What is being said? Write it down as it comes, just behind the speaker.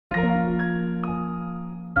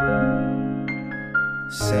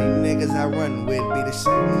Same niggas I run with be the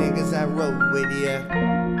same niggas I roll with, yeah.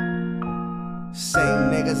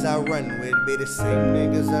 Same niggas I run with be the same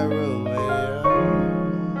niggas I roll with, yeah.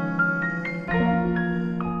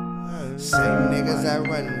 Same niggas I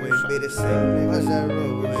run with be the same niggas I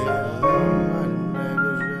roll with, yeah.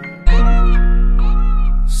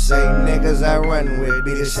 Same niggas I run with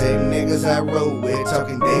be the same niggas I roll with.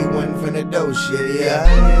 Talking day one from the dough shit, yeah.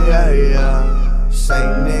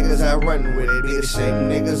 Same niggas I run with, it be the same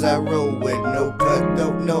niggas I roll with. No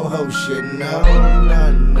cutthroat, no hoe shit, no.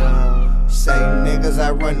 Same niggas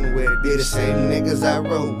I run with, be the same niggas I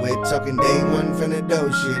roll with. Talking day one from the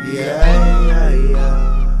dough shit, yeah.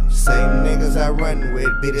 Same niggas I run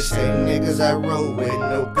with, be the same niggas I roll with.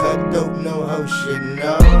 No cutthroat, no hoe shit,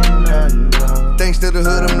 no. Thanks to the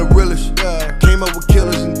hood, I'm the realest. Came up with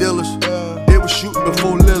killers and dealers. They was shooting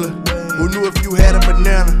before Lilla. Who knew if you had a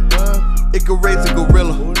banana, it could raise a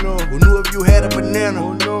gorilla? Who knew if you had a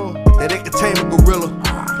banana, that it could tame a gorilla?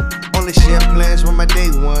 Only share plans with my day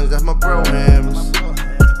ones, that's my bro hams.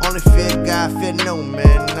 Only fear God, fear no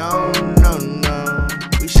man, no.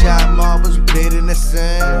 We shot marbles, we played in the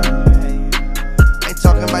sand. Ain't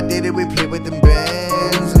talking about did it, we played with them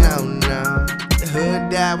bands, no. The hood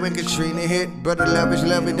died when Katrina hit. Brother love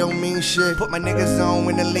it don't mean shit. Put my niggas on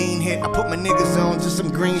when the lean hit. I put my niggas on to some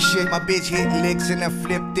green shit. My bitch hit licks and I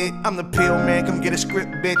flipped it. I'm the pill man, come get a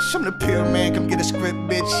script, bitch. I'm the pill man, come get a script,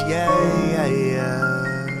 bitch. Yeah.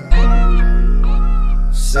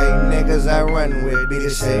 Same niggas I run with be the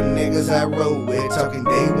same niggas I roll with. Talking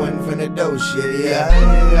day one from the dough shit, yeah.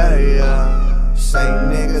 Same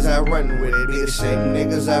niggas I run with, it be the same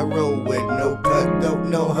niggas I roll with. No cutthroat,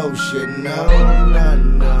 no hoe shit, no.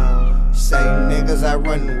 Same niggas I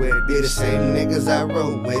run with, be the same niggas I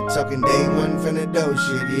roll with. Talking day one from the dough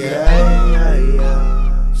shit, yeah.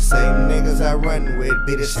 Same niggas I run with,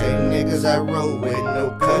 be the same niggas I roll with.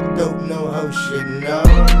 No cutthroat, no hoe shit, no.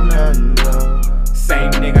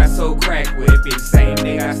 Same nigga I sold crack with, be the same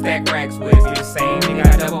nigga I stack racks with, be the same nigga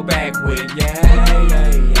I double back with, yeah.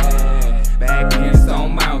 Back in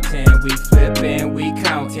Stone Mountain, we flippin', we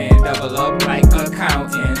countin', double up like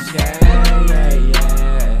accountants, yeah.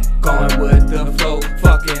 Going with the flow,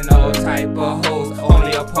 fucking all type of hoes,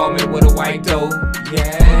 only apartment with a white dough,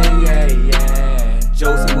 yeah.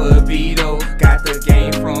 Joseph would be though, got the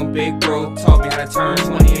game from Big Bro, taught me how to turn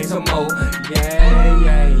 20 into mo, yeah.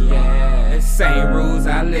 Same rules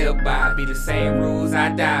I live by, be the same rules I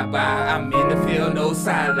die by. I'm in the field, no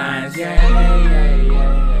sidelines, yeah.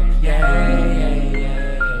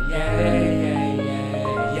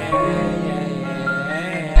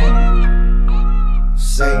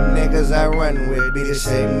 Same niggas I run with, be the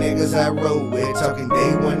same niggas I roll with. Talking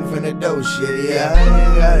day one from the dough shit, yeah.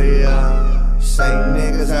 Same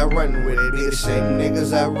niggas I run with, it be the same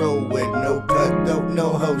niggas I roll with. No cutthroat, no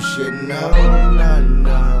hoe shit, no.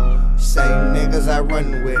 Same niggas I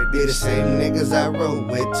run with, be the same niggas I roll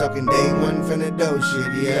with. Talking day one from the dough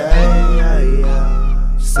shit, yeah.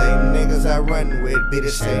 Same niggas I run with, be the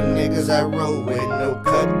same niggas I roll with. No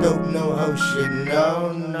cutthroat, no hoe shit,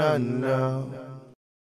 no.